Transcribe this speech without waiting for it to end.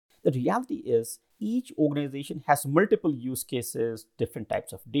The reality is each organization has multiple use cases, different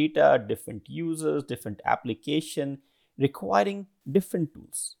types of data, different users, different application, requiring different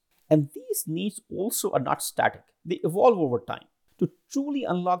tools. And these needs also are not static. They evolve over time. To truly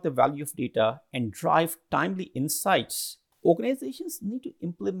unlock the value of data and drive timely insights, organizations need to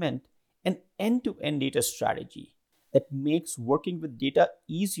implement an end-to-end data strategy that makes working with data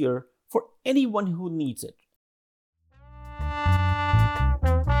easier for anyone who needs it.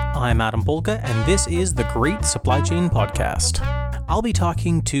 I'm Adam Polka, and this is the Great Supply Chain Podcast. I'll be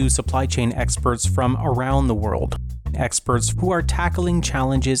talking to supply chain experts from around the world, experts who are tackling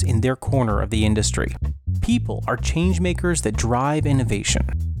challenges in their corner of the industry. People are change makers that drive innovation.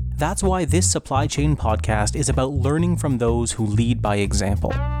 That's why this Supply Chain Podcast is about learning from those who lead by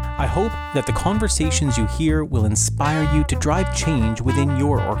example. I hope that the conversations you hear will inspire you to drive change within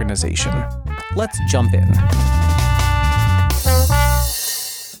your organization. Let's jump in.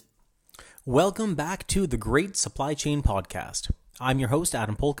 Welcome back to the Great Supply Chain Podcast. I'm your host,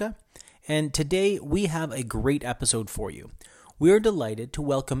 Adam Polka, and today we have a great episode for you. We are delighted to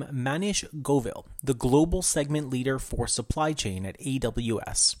welcome Manish Govil, the Global Segment Leader for Supply Chain at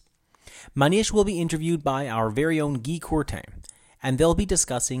AWS. Manish will be interviewed by our very own Guy Courtin, and they'll be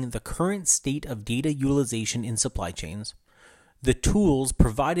discussing the current state of data utilization in supply chains, the tools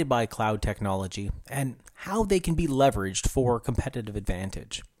provided by cloud technology, and how they can be leveraged for competitive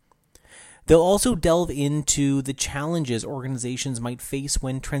advantage. They'll also delve into the challenges organizations might face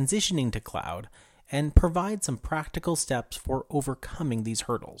when transitioning to cloud and provide some practical steps for overcoming these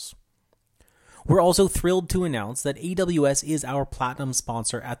hurdles. We're also thrilled to announce that AWS is our platinum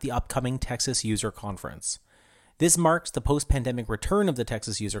sponsor at the upcoming Texas User Conference. This marks the post-pandemic return of the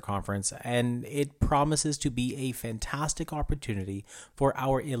Texas User Conference, and it promises to be a fantastic opportunity for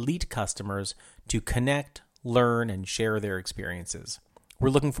our elite customers to connect, learn, and share their experiences. We're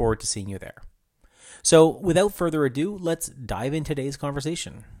looking forward to seeing you there. So, without further ado, let's dive into today's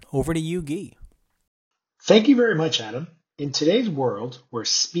conversation. Over to you, Guy. Thank you very much, Adam. In today's world, where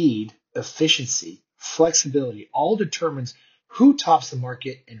speed, efficiency, flexibility all determines who tops the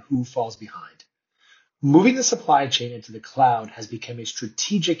market and who falls behind, moving the supply chain into the cloud has become a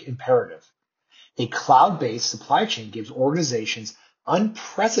strategic imperative. A cloud-based supply chain gives organizations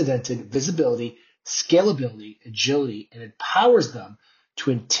unprecedented visibility, scalability, agility, and empowers them to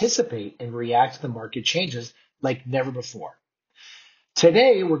anticipate and react to the market changes like never before.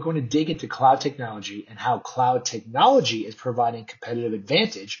 Today, we're going to dig into cloud technology and how cloud technology is providing competitive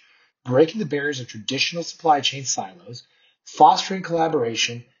advantage, breaking the barriers of traditional supply chain silos, fostering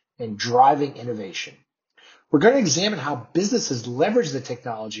collaboration, and driving innovation. We're going to examine how businesses leverage the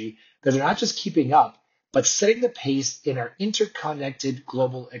technology that are not just keeping up, but setting the pace in our interconnected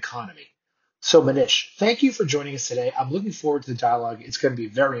global economy. So Manish, thank you for joining us today. I'm looking forward to the dialogue. It's going to be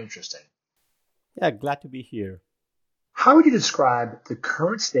very interesting. Yeah, glad to be here. How would you describe the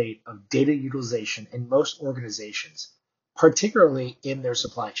current state of data utilization in most organizations, particularly in their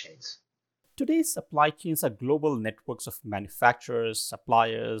supply chains? Today's supply chains are global networks of manufacturers,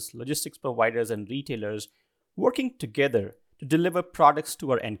 suppliers, logistics providers, and retailers working together to deliver products to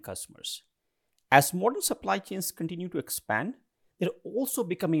our end customers. As modern supply chains continue to expand, they're also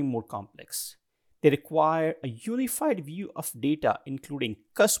becoming more complex. They require a unified view of data, including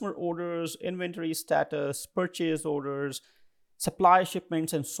customer orders, inventory status, purchase orders, supply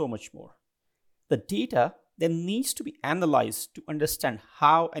shipments, and so much more. The data then needs to be analyzed to understand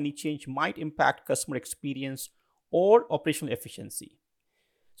how any change might impact customer experience or operational efficiency.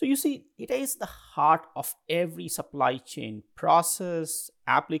 So you see, data is the heart of every supply chain process,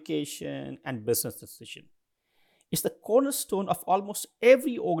 application, and business decision. It's the cornerstone of almost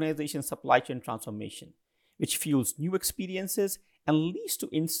every organization's supply chain transformation, which fuels new experiences and leads to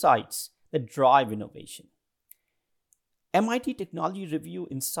insights that drive innovation. MIT Technology Review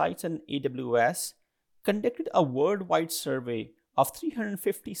Insights and AWS conducted a worldwide survey of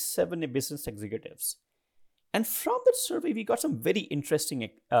 357 business executives. And from that survey, we got some very interesting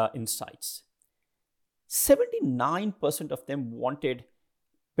insights. 79% of them wanted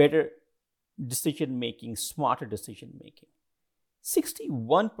better decision-making, smarter decision-making.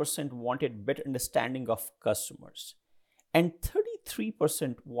 61% wanted better understanding of customers. And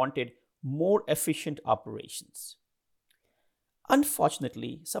 33% wanted more efficient operations.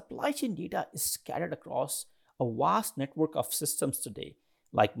 Unfortunately, supply chain data is scattered across a vast network of systems today,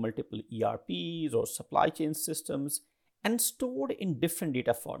 like multiple ERPs or supply chain systems, and stored in different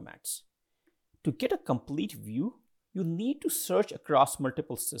data formats. To get a complete view, you need to search across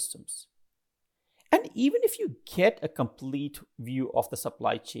multiple systems. And even if you get a complete view of the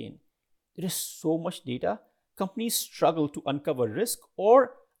supply chain, there is so much data, companies struggle to uncover risk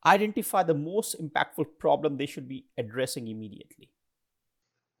or identify the most impactful problem they should be addressing immediately.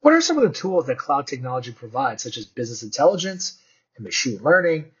 What are some of the tools that cloud technology provides, such as business intelligence and machine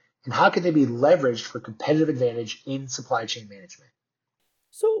learning, and how can they be leveraged for competitive advantage in supply chain management?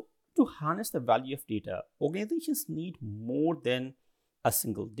 So, to harness the value of data, organizations need more than a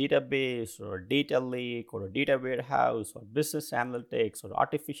single database or a data lake or a data warehouse or business analytics or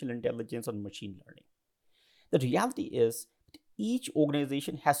artificial intelligence or machine learning. The reality is that each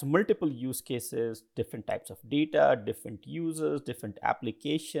organization has multiple use cases, different types of data, different users, different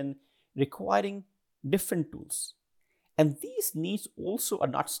application requiring different tools. And these needs also are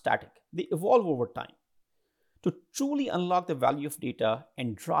not static. They evolve over time. To truly unlock the value of data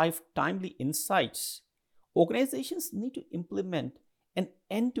and drive timely insights, organizations need to implement an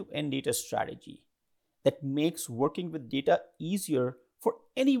end to end data strategy that makes working with data easier for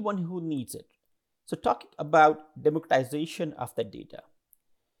anyone who needs it. So, talking about democratization of the data.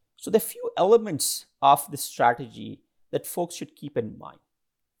 So, there are few elements of this strategy that folks should keep in mind.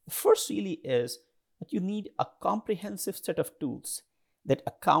 The first really is that you need a comprehensive set of tools that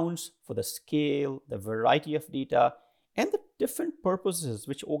accounts for the scale, the variety of data, and the different purposes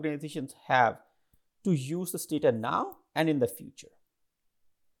which organizations have to use this data now and in the future.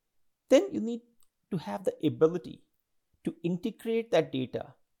 Then you need to have the ability to integrate that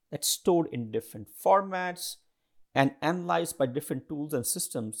data that's stored in different formats and analyzed by different tools and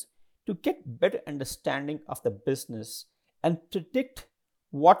systems to get better understanding of the business and predict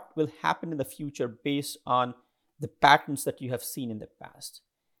what will happen in the future based on the patterns that you have seen in the past.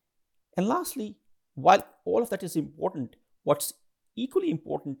 And lastly, while all of that is important, what's equally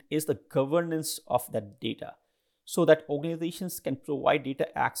important is the governance of that data so that organizations can provide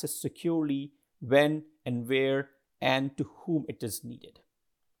data access securely when and where and to whom it is needed.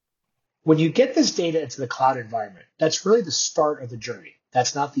 When you get this data into the cloud environment, that's really the start of the journey.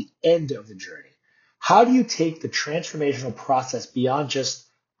 That's not the end of the journey. How do you take the transformational process beyond just,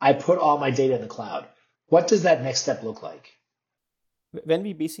 I put all my data in the cloud? What does that next step look like? When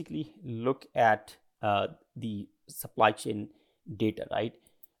we basically look at the supply chain data, right?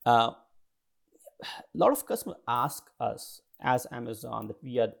 A lot of customers ask us as Amazon that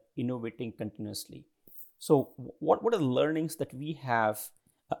we are innovating continuously. So, what are the learnings that we have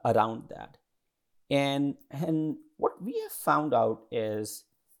around that? And what we have found out is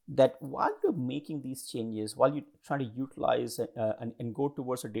that while you're making these changes, while you're trying to utilize and go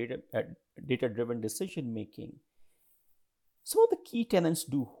towards a data-driven decision making, some of the key tenets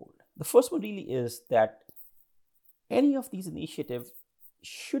do hold. The first one really is that any of these initiatives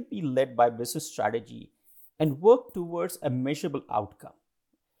should be led by business strategy and work towards a measurable outcome.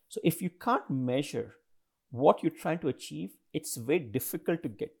 So if you can't measure what you're trying to achieve, it's very difficult to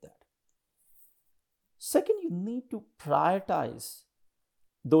get that. Second, you need to prioritize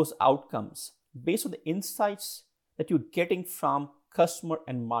those outcomes based on the insights that you're getting from customer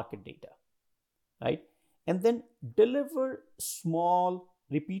and market data, right? And then deliver small,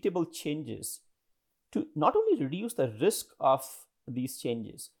 repeatable changes to not only reduce the risk of these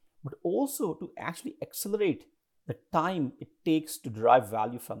changes, but also to actually accelerate the time it takes to derive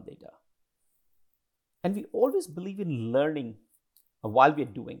value from data. And we always believe in learning while we're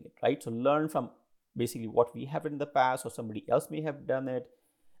doing it, right? So learn from basically what we have in the past or somebody else may have done it,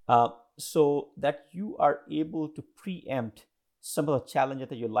 so that you are able to preempt some of the challenges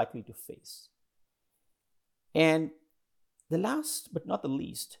that you're likely to face. And the last but not the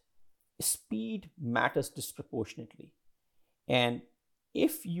least, speed matters disproportionately. And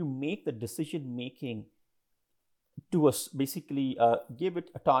if you make the decision making to us basically give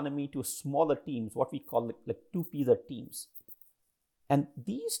it autonomy to smaller teams, what we call like two-piece teams, and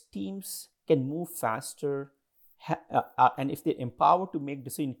these teams can move faster, and if they're empowered to make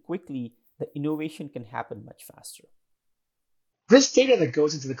decisions quickly, the innovation can happen much faster. This data that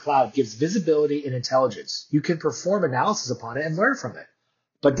goes into the cloud gives visibility and intelligence. You can perform analysis upon it and learn from it.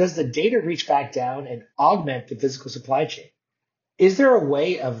 But does the data reach back down and augment the physical supply chain? Is there a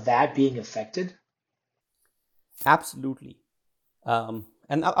way of that being affected? Absolutely. And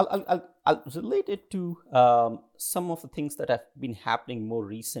I'll relate it to some of the things that have been happening more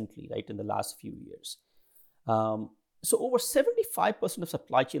recently, right, in the last few years. So over 75% of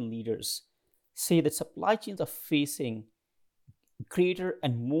supply chain leaders say that supply chains are facing greater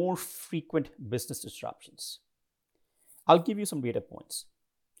and more frequent business disruptions. I'll give you some data points.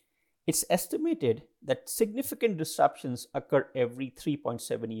 It's estimated that significant disruptions occur every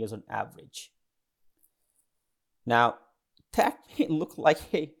 3.7 years on average. Now, that may look like,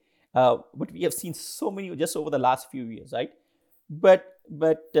 hey, but we have seen so many just over the last few years, right? But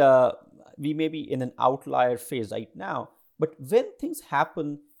we may be in an outlier phase right now. But when things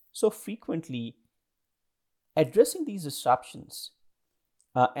happen so frequently, addressing these disruptions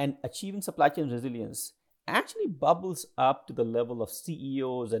and achieving supply chain resilience actually bubbles up to the level of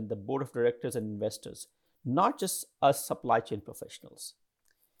CEOs and the board of directors and investors, not just us supply chain professionals.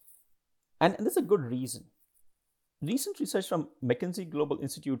 And there's a good reason. Recent research from McKinsey Global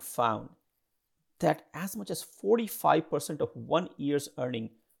Institute found that as much as 45% of one year's earning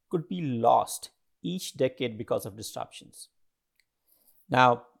could be lost each decade because of disruptions.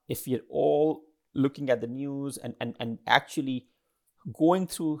 Now, if we're all looking at the news and actually going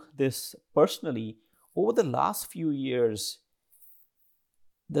through this personally, over the last few years,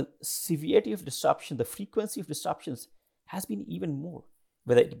 the severity of disruption, the frequency of disruptions has been even more,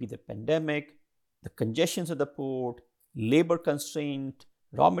 whether it be the pandemic, the congestions at the port, labor constraint,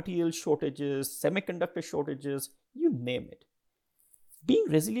 raw material shortages, semiconductor shortages, you name it. Being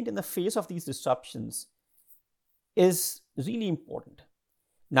resilient in the face of these disruptions is really important.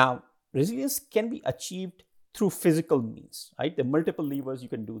 Now, resilience can be achieved through physical means, right? There are multiple levers you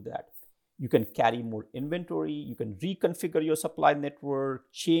can do that. You can carry more inventory, you can reconfigure your supply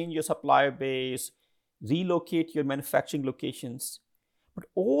network, change your supplier base, relocate your manufacturing locations. But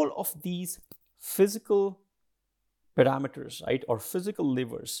all of these physical parameters, right, or physical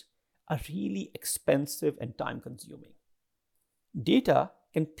levers are really expensive and time consuming. Data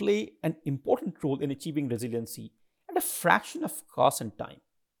can play an important role in achieving resiliency at a fraction of cost and time.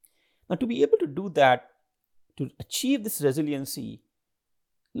 Now, to be able to do that, to achieve this resiliency,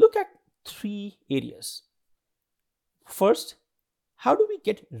 look at three areas. First, how do we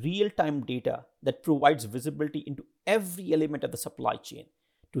get real-time data that provides visibility into every element of the supply chain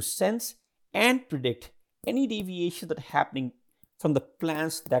to sense and predict any deviations that are happening from the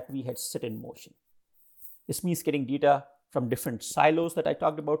plans that we had set in motion? This means getting data from different silos that I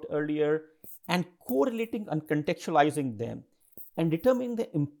talked about earlier and correlating and contextualizing them and determining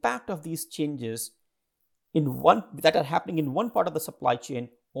the impact of these changes that are happening in one part of the supply chain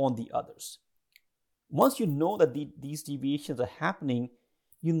on the others. Once you know that these deviations are happening,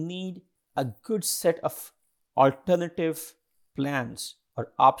 you need a good set of alternative plans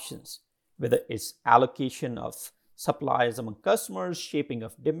or options, whether it's allocation of supplies among customers, shaping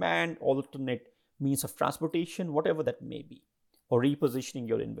of demand, alternate means of transportation, whatever that may be, or repositioning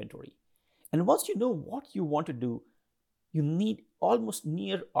your inventory. And once you know what you want to do, you need almost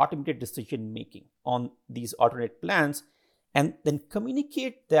near automated decision making on these alternate plans and then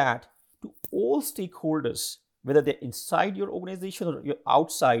communicate that to all stakeholders, whether they're inside your organization or you're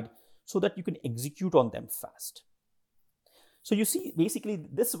outside, so that you can execute on them fast. So you see, basically,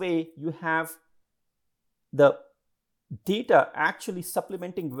 this way you have the data actually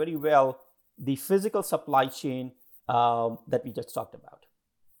supplementing very well the physical supply chain that we just talked about.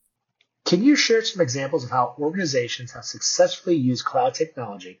 Can you share some examples of how organizations have successfully used cloud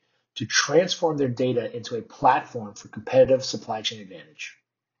technology to transform their data into a platform for competitive supply chain advantage?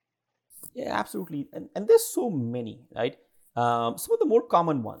 Yeah, absolutely. And there's so many, right? Some of the more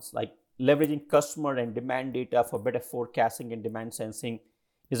common ones, like leveraging customer and demand data for better forecasting and demand sensing,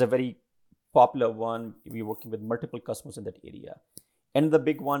 is a very popular one. We're working with multiple customers in that area. And the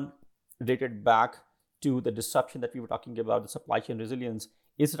big one related back to the disruption that we were talking about, the supply chain resilience,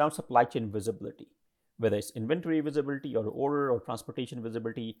 is around supply chain visibility, whether it's inventory visibility or order or transportation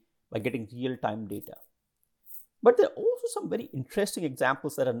visibility by getting real-time data. But there are also some very interesting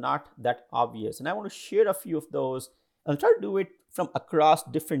examples that are not that obvious. And I want to share a few of those. I'll try to do it from across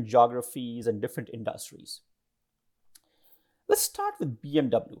different geographies and different industries. Let's start with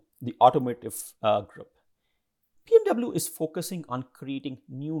BMW, the automotive group. BMW is focusing on creating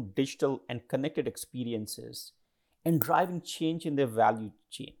new digital and connected experiences and driving change in their value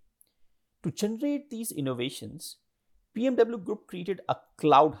chain. To generate these innovations, BMW Group created a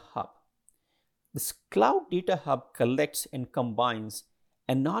cloud hub. This cloud data hub collects and combines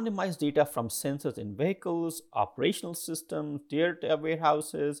anonymized data from sensors in vehicles, operational systems, data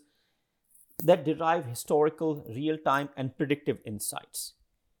warehouses that derive historical, real-time, and predictive insights.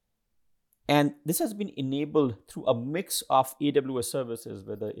 And this has been enabled through a mix of AWS services,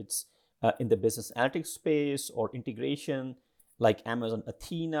 whether it's in the business analytics space or integration like Amazon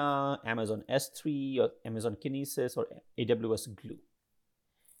Athena, Amazon S3, or Amazon Kinesis, or AWS Glue.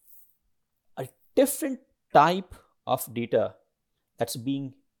 A different type of data that's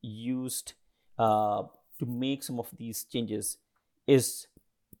being used to make some of these changes is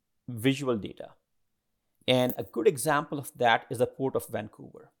visual data. And a good example of that is the Port of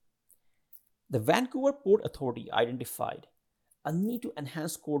Vancouver. The Vancouver Port Authority identified a need to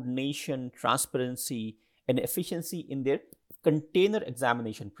enhance coordination, transparency, and efficiency in their container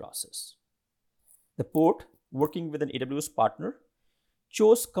examination process. The port, working with an AWS partner,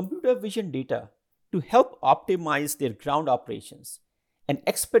 chose computer vision data to help optimize their ground operations and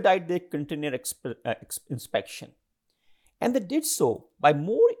expedite their container inspection. And they did so by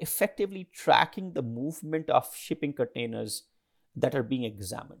more effectively tracking the movement of shipping containers that are being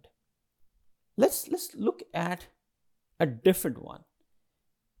examined. Let's look at a different one.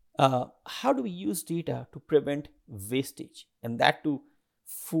 How do we use data to prevent wastage, and that to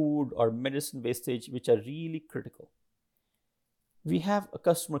food or medicine wastage, which are really critical? We have a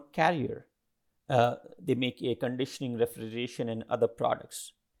customer Carrier. They make air conditioning, refrigeration, and other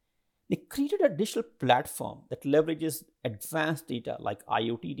products. They created a digital platform that leverages advanced data like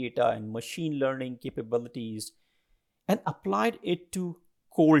IoT data and machine learning capabilities and applied it to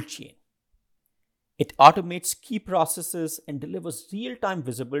cold chain. It automates key processes and delivers real time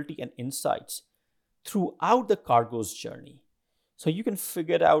visibility and insights throughout the cargo's journey. So you can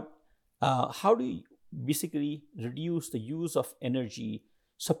figure out how do you basically reduce the use of energy,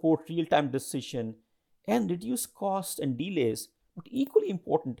 support real time decision, and reduce costs and delays. But equally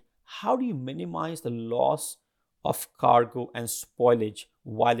important, how do you minimize the loss of cargo and spoilage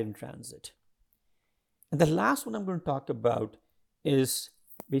while in transit? And the last one I'm going to talk about is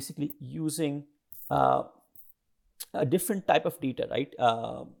basically using uh, a different type of data, right?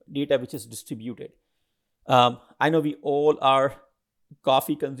 Data which is distributed. I know we all are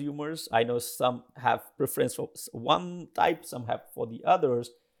coffee consumers. I know some have preference for one type, some have for the others.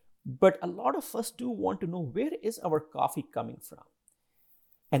 But a lot of us do want to know, where is our coffee coming from?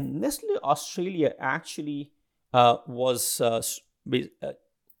 And Nestle Australia actually was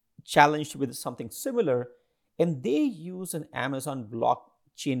challenged with something similar, and they use an Amazon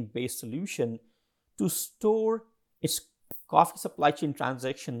blockchain based solution to store its coffee supply chain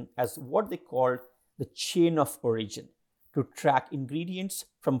transaction as what they call the chain of origin, to track ingredients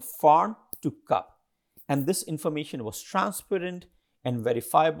from farm to cup. And this information was transparent and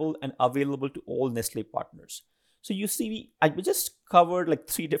verifiable and available to all Nestle partners. So you see, we just covered like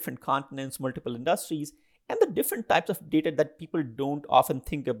three different continents, multiple industries, and the different types of data that people don't often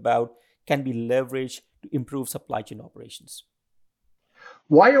think about can be leveraged to improve supply chain operations.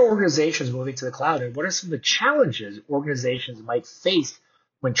 Why are organizations moving to the cloud, and what are some of the challenges organizations might face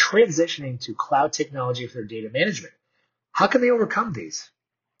when transitioning to cloud technology for their data management? How can they overcome these?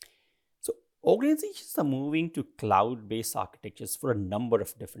 So organizations are moving to cloud-based architectures for a number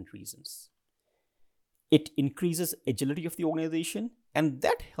of different reasons. It increases agility of the organization, and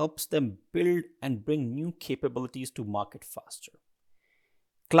that helps them build and bring new capabilities to market faster.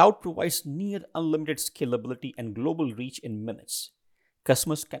 Cloud provides near unlimited scalability and global reach in minutes.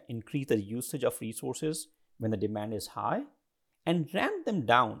 Customers can increase the usage of resources when the demand is high and ramp them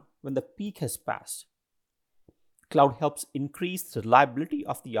down when the peak has passed. Cloud helps increase the reliability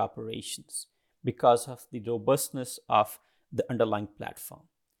of the operations because of the robustness of the underlying platform.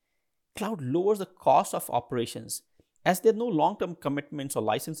 Cloud lowers the cost of operations as there are no long term commitments or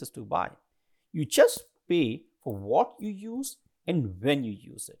licenses to buy. You just pay for what you use and when you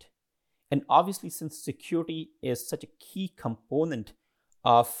use it. And obviously, since security is such a key component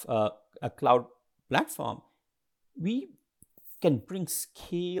of a cloud platform, we can bring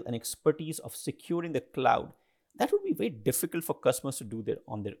scale and expertise of securing the cloud that would be very difficult for customers to do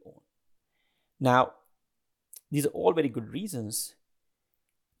on their own. Now, these are all very good reasons,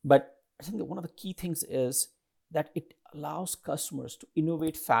 but I think that one of the key things is that it allows customers to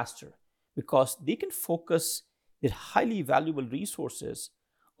innovate faster because they can focus their highly valuable resources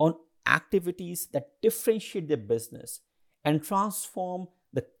on activities that differentiate their business and transform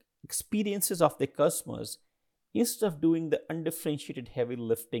the experiences of their customers instead of doing the undifferentiated heavy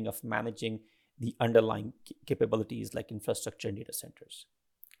lifting of managing the underlying capabilities like infrastructure and data centers.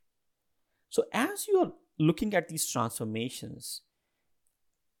 So, as you are looking at these transformations,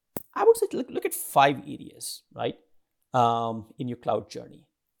 I would say look at five areas, right, in your cloud journey.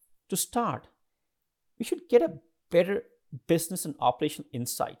 To start, we should get a better business and operational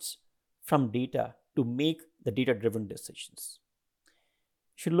insights from data to make the data-driven decisions.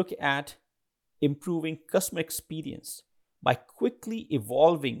 You should look at improving customer experience by quickly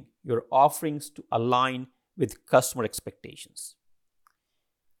evolving your offerings to align with customer expectations.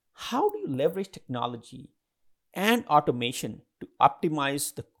 How do you leverage technology and automation to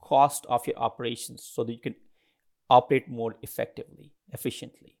optimize the cost of your operations so that you can operate more effectively,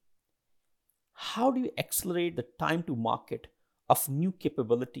 efficiently? How do you accelerate the time to market of new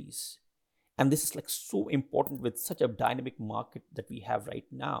capabilities? And this is like so important with such a dynamic market that we have right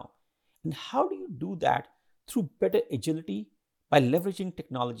now. And how do you do that through better agility by leveraging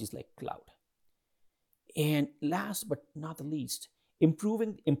technologies like cloud? And last but not the least,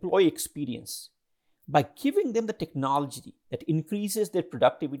 improving employee experience by giving them the technology that increases their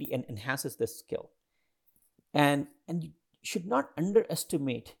productivity and enhances their skill. And you should not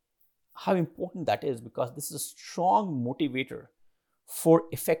underestimate how important that is, because this is a strong motivator for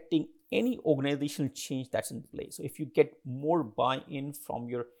effecting any organizational change that's in place. So if you get more buy-in from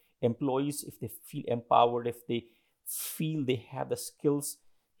your employees, if they feel empowered, if they feel they have the skills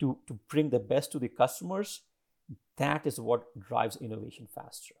to bring the best to the customers, that is what drives innovation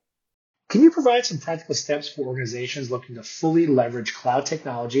faster. Can you provide some practical steps for organizations looking to fully leverage cloud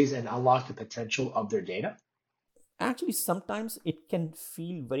technologies and unlock the potential of their data? Actually, sometimes it can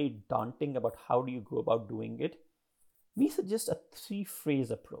feel very daunting about how do you go about doing it. We suggest a three-phase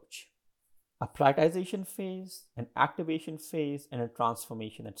approach: a prioritization phase, an activation phase, and a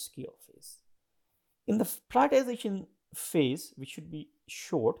transformation at scale phase. In the prioritization phase, which should be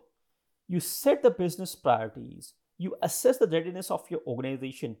short, you set the business priorities, you assess the readiness of your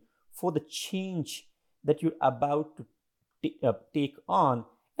organization for the change that you're about to take on,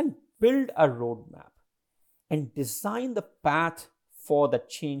 and build a roadmap and design the path for the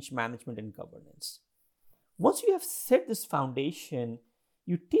change management and governance. Once you have set this foundation,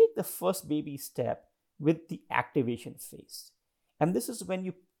 you take the first baby step with the activation phase. And this is when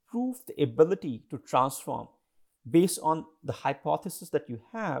you prove the ability to transform based on the hypothesis that you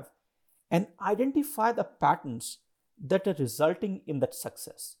have and identify the patterns that are resulting in that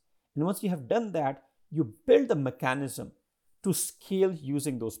success. And once you have done that, you build the mechanism to scale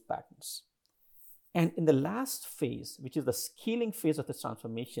using those patterns. And in the last phase, which is the scaling phase of this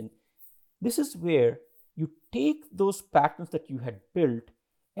transformation, this is where you take those patterns that you had built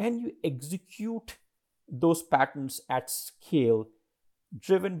and you execute those patterns at scale,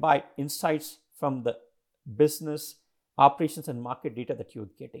 driven by insights from the business, operations, and market data that you're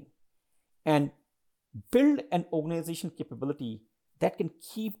getting. And build an organization capability that can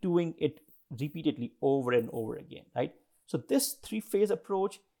keep doing it repeatedly over and over again, right? So this three-phase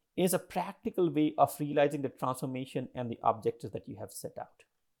approach is a practical way of realizing the transformation and the objectives that you have set out.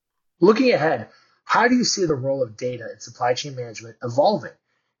 Looking ahead, how do you see the role of data in supply chain management evolving?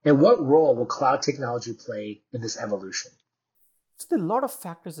 And what role will cloud technology play in this evolution? So there are a lot of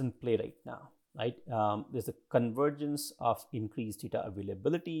factors in play right now, right? There's a convergence of increased data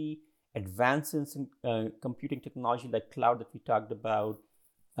availability, advances in computing technology like cloud that we talked about,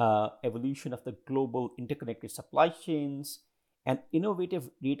 evolution of the global interconnected supply chains, and innovative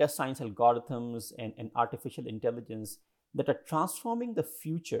data science algorithms and artificial intelligence that are transforming the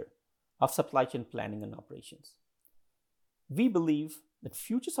future of supply chain planning and operations. We believe that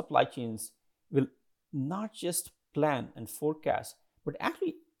future supply chains will not just plan and forecast, but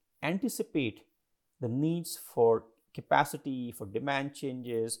actually anticipate the needs for capacity, for demand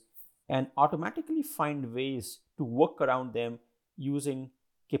changes, and automatically find ways to work around them using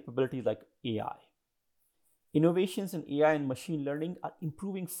capabilities like AI. Innovations in AI and machine learning are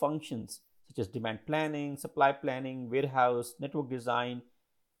improving functions such as demand planning, supply planning, warehouse, network design,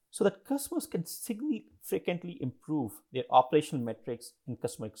 so that customers can significantly improve their operational metrics and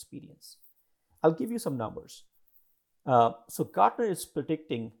customer experience. I'll give you some numbers. So Gartner is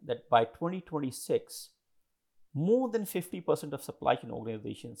predicting that by 2026, more than 50% of supply chain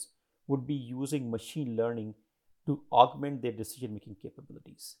organizations would be using machine learning to augment their decision-making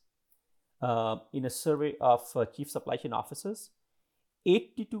capabilities. In a survey of chief supply chain officers,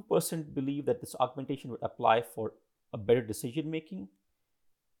 82% believe that this augmentation would apply for a better decision-making.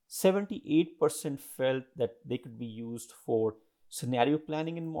 78% felt that they could be used for scenario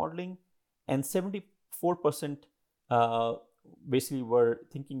planning and modeling, and 74% basically were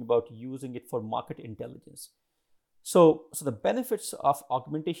thinking about using it for market intelligence. So the benefits of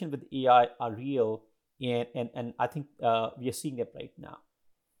augmentation with AI are real, and I think we are seeing it right now.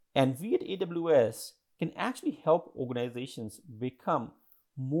 And we at AWS can actually help organizations become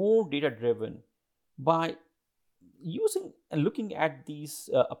more data-driven by using and looking at these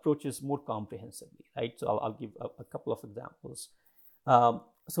approaches more comprehensively, right? So I'll give a couple of examples.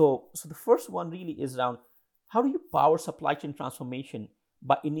 So the first one really is around how do you power supply chain transformation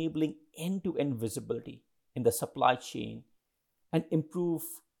by enabling end-to-end visibility in the supply chain and improve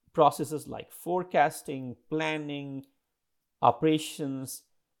processes like forecasting, planning, operations,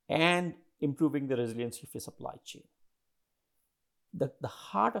 and improving the resiliency of your supply chain. The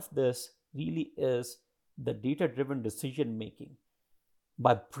heart of this really is the data-driven decision making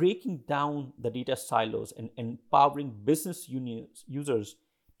by breaking down the data silos and empowering business users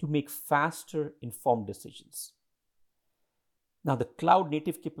to make faster, informed decisions. Now, the cloud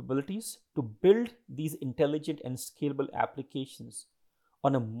native capabilities to build these intelligent and scalable applications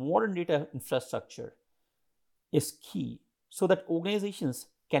on a modern data infrastructure is key so that organizations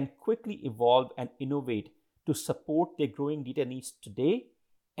can quickly evolve and innovate to support their growing data needs today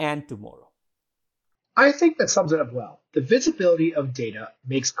and tomorrow. I think that sums it up well. The visibility of data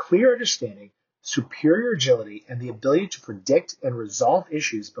makes clear understanding, superior agility, and the ability to predict and resolve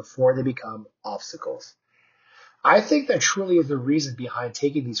issues before they become obstacles. I think that truly is the reason behind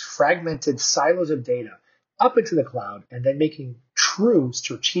taking these fragmented silos of data up into the cloud and then making true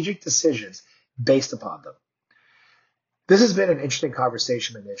strategic decisions based upon them. This has been an interesting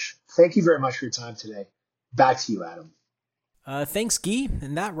conversation, Manish. Thank you very much for your time today. Back to you, Adam. Thanks, Guy.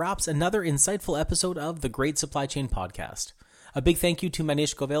 And that wraps another insightful episode of the Great Supply Chain Podcast. A big thank you to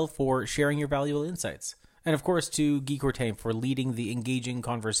Manish Govil for sharing your valuable insights. And of course to Guy Courtin for leading the engaging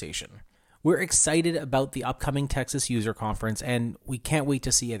conversation. We're excited about the upcoming Texas User Conference, and we can't wait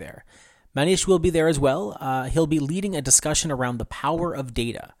to see you there. Manish will be there as well. He'll be leading a discussion around the power of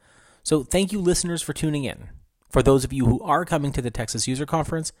data. So thank you, listeners, for tuning in. For those of you who are coming to the Texas User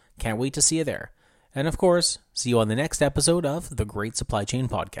Conference, can't wait to see you there. And of course, see you on the next episode of the Great Supply Chain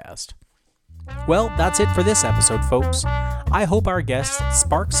Podcast. Well, that's it for this episode, folks. I hope our guests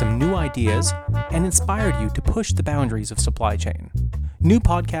sparked some new ideas and inspired you to push the boundaries of supply chain. New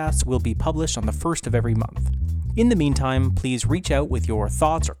podcasts will be published on the first of every month. In the meantime, please reach out with your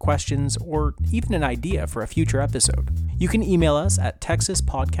thoughts or questions or even an idea for a future episode. You can email us at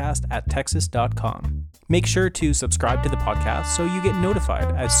texaspodcast@texas.com. Make sure to subscribe to the podcast so you get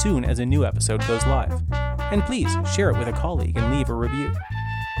notified as soon as a new episode goes live. And please share it with a colleague and leave a review.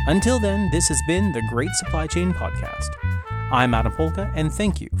 Until then, this has been the Great Supply Chain Podcast. I'm Adam Polka, and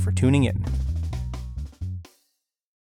thank you for tuning in.